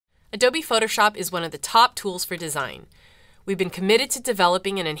Adobe Photoshop is one of the top tools for design. We've been committed to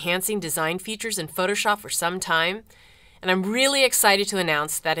developing and enhancing design features in Photoshop for some time, and I'm really excited to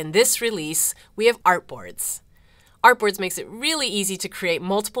announce that in this release, we have Artboards. Artboards makes it really easy to create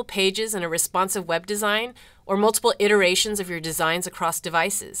multiple pages in a responsive web design or multiple iterations of your designs across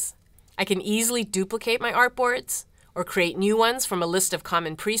devices. I can easily duplicate my artboards or create new ones from a list of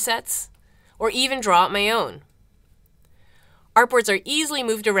common presets, or even draw out my own. Artboards are easily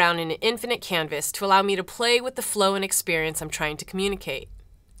moved around in an infinite canvas to allow me to play with the flow and experience I'm trying to communicate.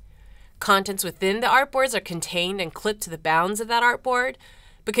 Contents within the artboards are contained and clipped to the bounds of that artboard,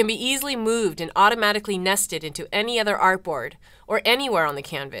 but can be easily moved and automatically nested into any other artboard or anywhere on the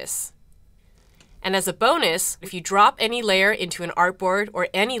canvas. And as a bonus, if you drop any layer into an artboard or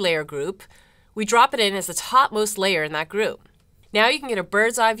any layer group, we drop it in as the topmost layer in that group. Now you can get a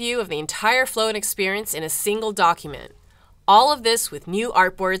bird's eye view of the entire flow and experience in a single document. All of this with new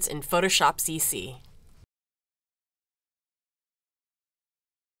artboards in Photoshop CC.